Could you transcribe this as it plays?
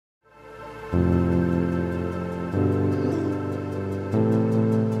Guys,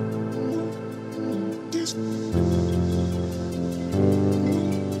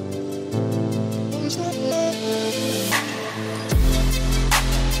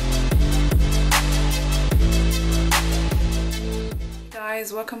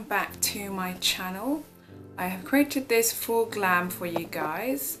 welcome back to my channel. I have created this full glam for you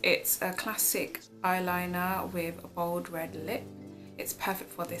guys. It's a classic eyeliner with a bold red lip. It's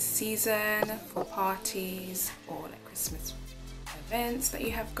perfect for this season, for parties or like Christmas events that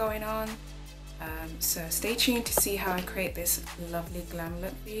you have going on. So stay tuned to see how I create this lovely glam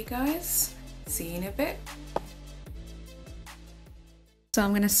look for you guys. See you in a bit. So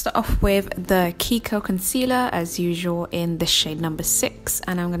I'm going to start off with the Kiko concealer as usual in the shade number 6,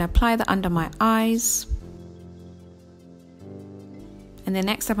 and I'm going to apply that under my eyes. And then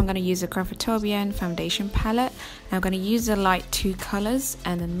next up I'm going to use a Grafetobian foundation palette. I'm going to use the light 2 colors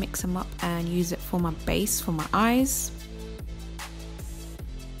and then mix them up and use it for my base for my eyes.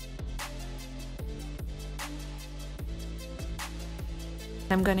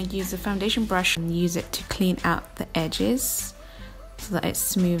 I'm going to use the foundation brush and use it to clean out the edges, so that it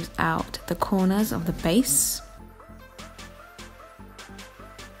smooths out the corners of the base.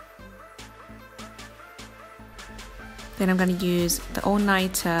 Then I'm going to use the All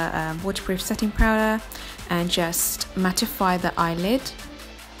Nighter waterproof setting powder and just mattify the eyelid.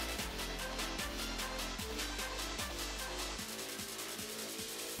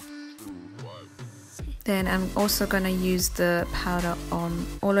 Then I'm also going to use the powder on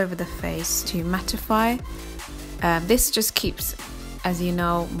all over the face to mattify. This just keeps, as you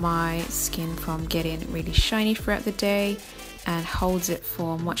know, my skin from getting really shiny throughout the day and holds it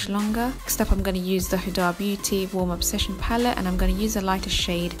for much longer. Next up I'm going to use the Huda Beauty Warm Obsession palette, and I'm going to use a lighter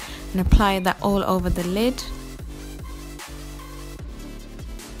shade and apply that all over the lid.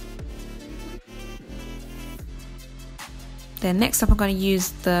 Then next up I'm going to use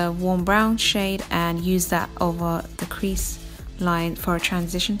the warm brown shade and use that over the crease line for a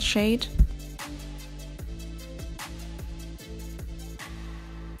transition shade.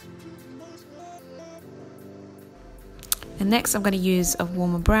 And next I'm going to use a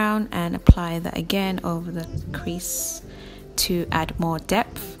warmer brown and apply that again over the crease to add more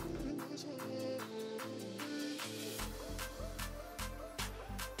depth.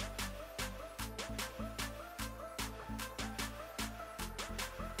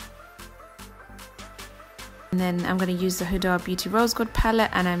 And then I'm going to use the Huda Beauty Rose Gold palette,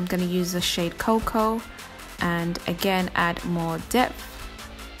 and I'm going to use the shade Cocoa and again add more depth,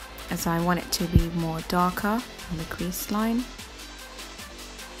 as I want it to be more darker on the crease line.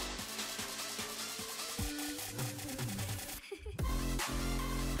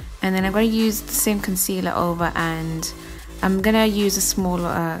 And then I'm going to use the same concealer over, and I'm going to use a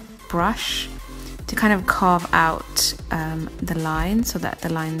smaller brush to kind of carve out the line so that the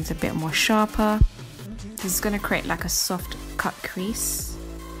line is a bit more sharper. This is going to create like a soft cut crease.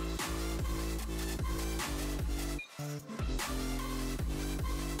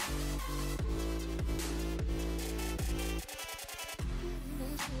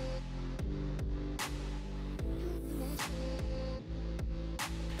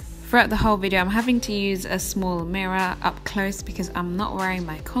 Throughout the whole video I'm having to use a small mirror up close because I'm not wearing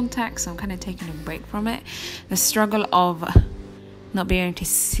my contacts, so I'm kind of taking a break from it. The struggle of not being able to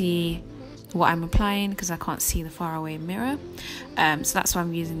see what I'm applying because I can't see the far away mirror, so that's why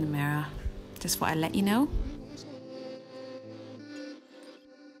I'm using the mirror. Just thought I'd let you know.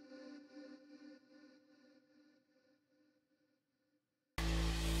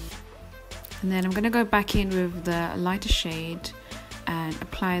 And then I'm going to go back in with the lighter shade and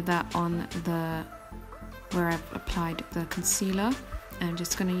apply that on the where I've applied the concealer. I'm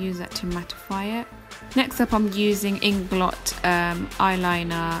just going to use that to mattify it. Next up I'm using Inkblot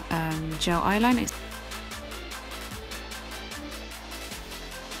eyeliner, gel eyeliner,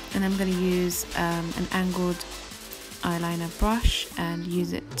 and I'm going to use an angled eyeliner brush and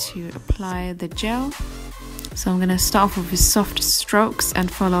use it to apply the gel. So I'm going to start off with soft strokes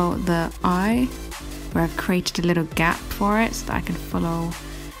and follow the eye where I've created a little gap for it so that I can follow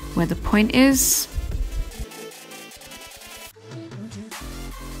where the point is.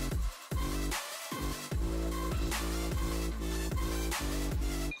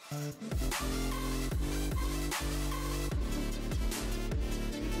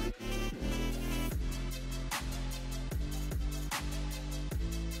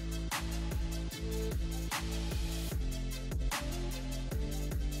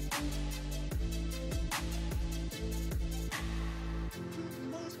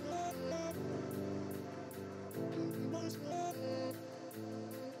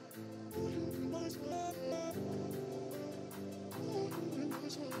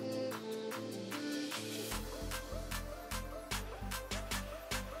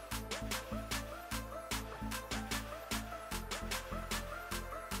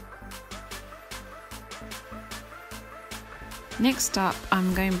 Next up,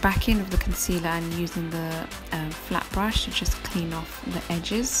 I'm going back in with the concealer and using the flat brush to just clean off the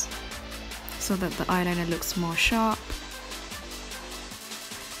edges so that the eyeliner looks more sharp.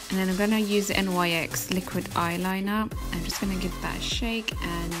 And then I'm going to use the NYX liquid eyeliner. I'm just going to give that a shake,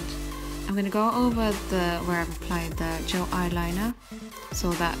 and I'm going to go over where I've applied the gel eyeliner so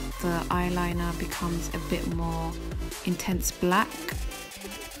that the eyeliner becomes a bit more intense black.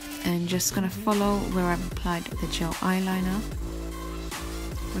 And just going to follow where I've applied the gel eyeliner.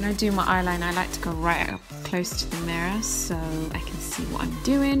 When I do my eyeliner, I like to go right up close to the mirror so I can see what I'm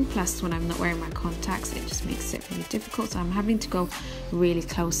doing. Plus, when I'm not wearing my contacts, it just makes it really difficult. So I'm having to go really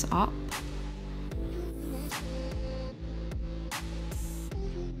close up.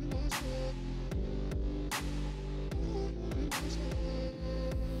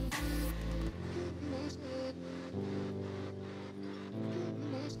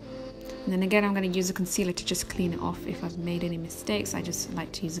 And then again, I'm going to use a concealer to just clean it off if I've made any mistakes. I just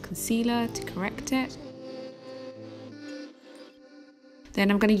like to use a concealer to correct it. Then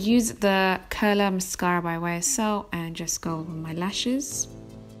I'm going to use the curler mascara by YSL and just go over my lashes.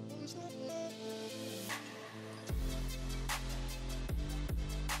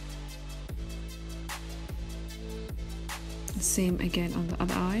 Same again on the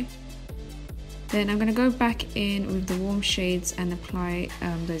other eye. Then I'm going to go back in with the warm shades and apply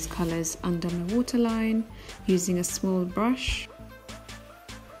those colours under my waterline using a small brush.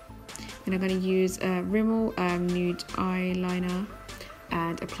 And I'm going to use a Rimmel nude eyeliner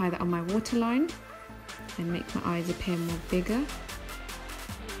and apply that on my waterline and make my eyes appear more bigger.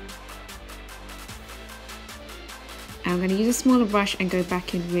 And I'm going to use a smaller brush and go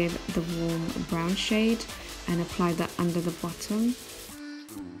back in with the warm brown shade and apply that under the bottom.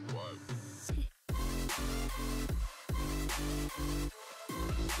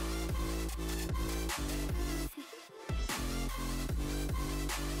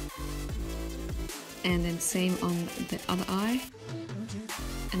 And then same on the other eye.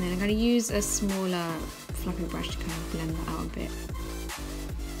 And then I'm going to use a smaller fluffy brush to kind of blend that out a bit.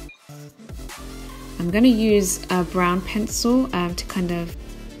 I'm going to use a brown pencil to kind of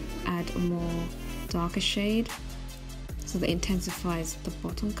add a more darker shade so that it intensifies the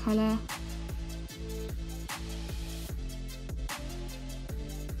bottom colour.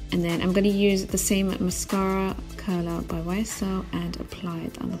 And then I'm going to use the same mascara curler by YSL and apply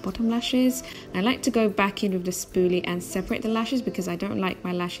it on the bottom lashes. I like to go back in with the spoolie and separate the lashes because I don't like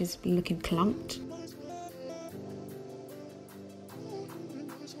my lashes looking clumped.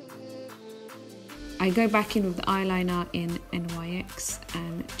 I go back in with the eyeliner in NYX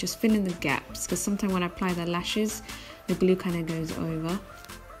and just fill in the gaps because sometimes when I apply the lashes, the glue kind of goes over.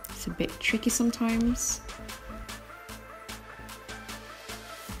 It's a bit tricky sometimes.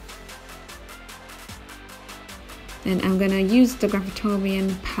 Then I'm going to use the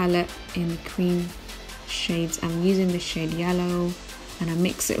Grafetobian palette in cream shades. I'm using the shade yellow and I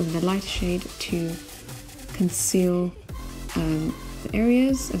mix it with the light shade to conceal the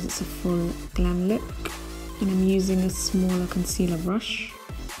areas as it's a full glam look. And I'm using a smaller concealer brush.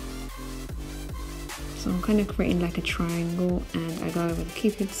 So I'm kind of creating like a triangle and I go over the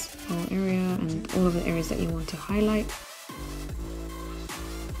Cupid's bow area and all of the areas that you want to highlight.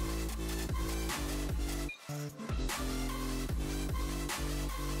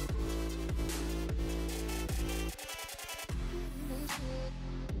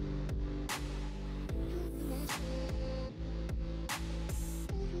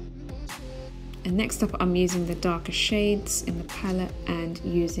 And next up, I'm using the darker shades in the palette and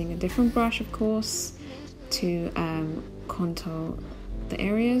using a different brush, of course, to contour the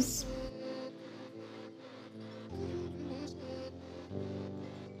areas.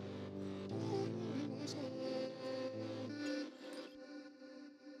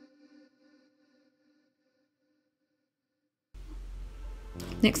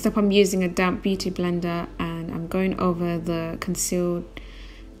 Next up, I'm using a damp beauty blender and I'm going over the concealer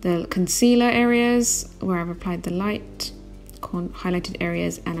areas where I've applied the light highlighted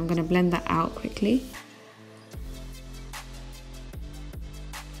areas, and I'm going to blend that out quickly.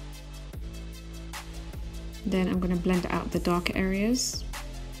 Then I'm going to blend out the darker areas.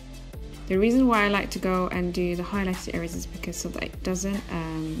 The reason why I like to go and do the highlighted areas is because so that it doesn't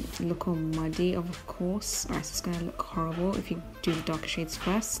look all muddy, of course, or else it's going to look horrible if you do the darker shades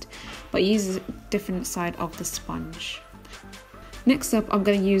first, but use a different side of the sponge. Next up, I'm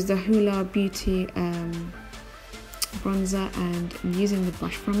going to use the Huda Beauty bronzer, and I'm using the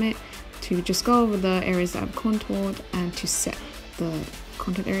brush from it to just go over the areas that I've contoured and to set the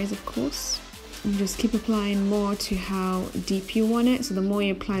contoured areas, of course. And just keep applying more to how deep you want it. So the more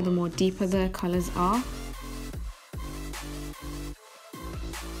you apply, the more deeper the colours are.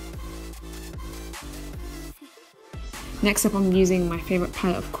 Next up, I'm using my favorite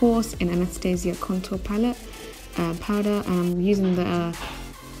palette, of course, in Anastasia contour palette powder, and I'm using the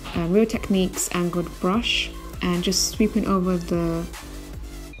Real Techniques angled brush and just sweeping over the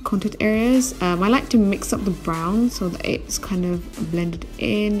contoured areas. I like to mix up the brown so that it's kind of blended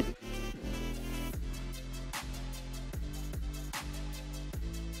in.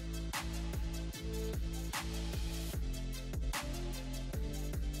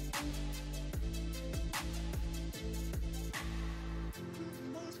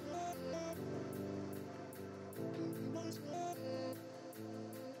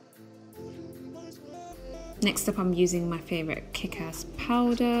 Next up, I'm using my favorite Kick-Ass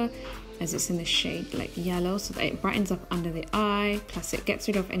powder, as it's in the shade like yellow, so that it brightens up under the eye, plus it gets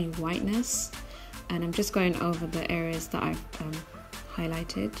rid of any whiteness. And I'm just going over the areas that I've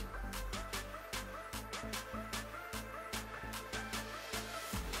highlighted.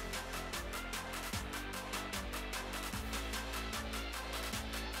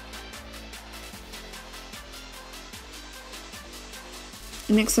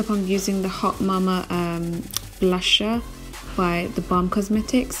 Next up, I'm using the Hot Mama blusher by the Balm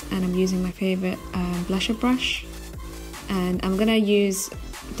Cosmetics, and I'm using my favorite blusher brush. And I'm gonna use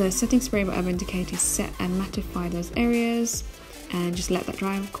the setting spray by Urban Decay to set and mattify those areas, and just let that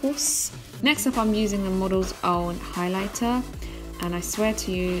dry, of course. Next up, I'm using the Model's Own highlighter, and I swear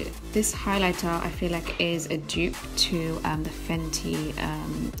to you, this highlighter I feel like is a dupe to the Fenty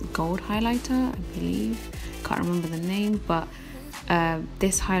gold highlighter, I believe. Can't remember the name, but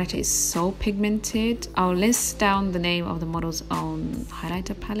this highlighter is so pigmented. I'll list down the name of the Model's Own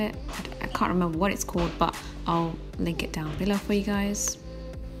highlighter palette. I can't remember what it's called, but I'll link it down below for you guys.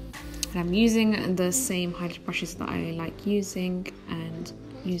 And I'm using the same highlighter brushes that I like using, and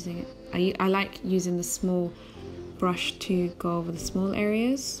I like using the small brush to go over the small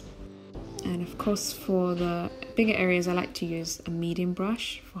areas. And of course, for the bigger areas, I like to use a medium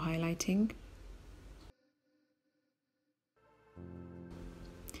brush for highlighting.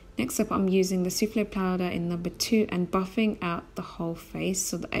 Next up, I'm using the souffle powder in number 2 and buffing out the whole face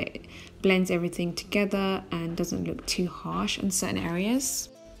so that it blends everything together and doesn't look too harsh in certain areas.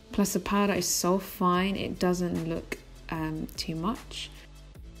 Plus, the powder is so fine, it doesn't look too much.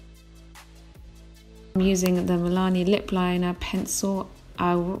 I'm using the Milani lip liner pencil.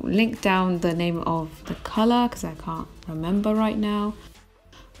 I'll link down the name of the color because I can't remember right now,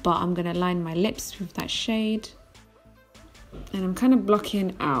 but I'm gonna line my lips with that shade. And I'm kind of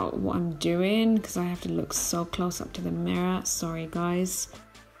blocking out what I'm doing because I have to look so close up to the mirror. Sorry, guys.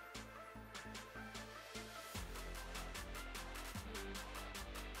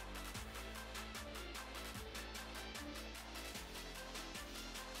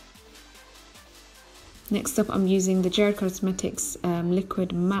 Next up, I'm using the Jared Cosmetics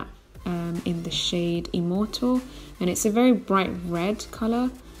liquid matte in the shade Immortal, and it's a very bright red color.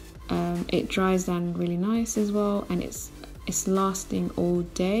 It dries down really nice as well, and it's lasting all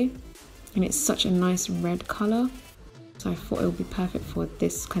day, and it's such a nice red color, so I thought it would be perfect for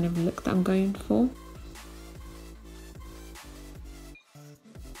this kind of look that I'm going for.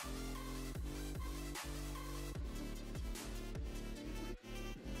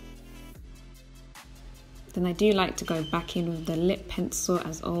 Then I do like to go back in with the lip pencil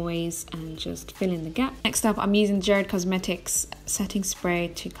as always and just fill in the gap. Next up, I'm using Jared Cosmetics setting spray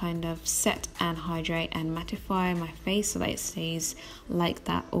to kind of set and hydrate and mattify my face so that it stays like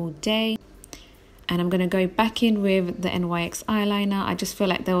that all day. And I'm going to go back in with the NYX eyeliner. I just feel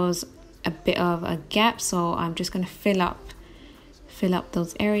like there was a bit of a gap, so I'm just going to fill up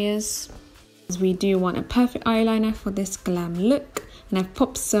those areas. We do want a perfect eyeliner for this glam look. And I've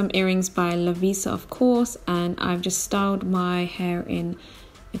popped some earrings by Lovisa, of course, and I've just styled my hair in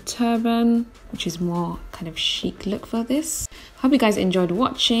a turban, which is more kind of chic look for this. Hope you guys enjoyed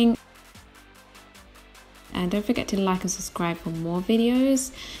watching. And don't forget to like and subscribe for more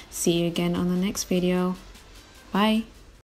videos. See you again on the next video. Bye.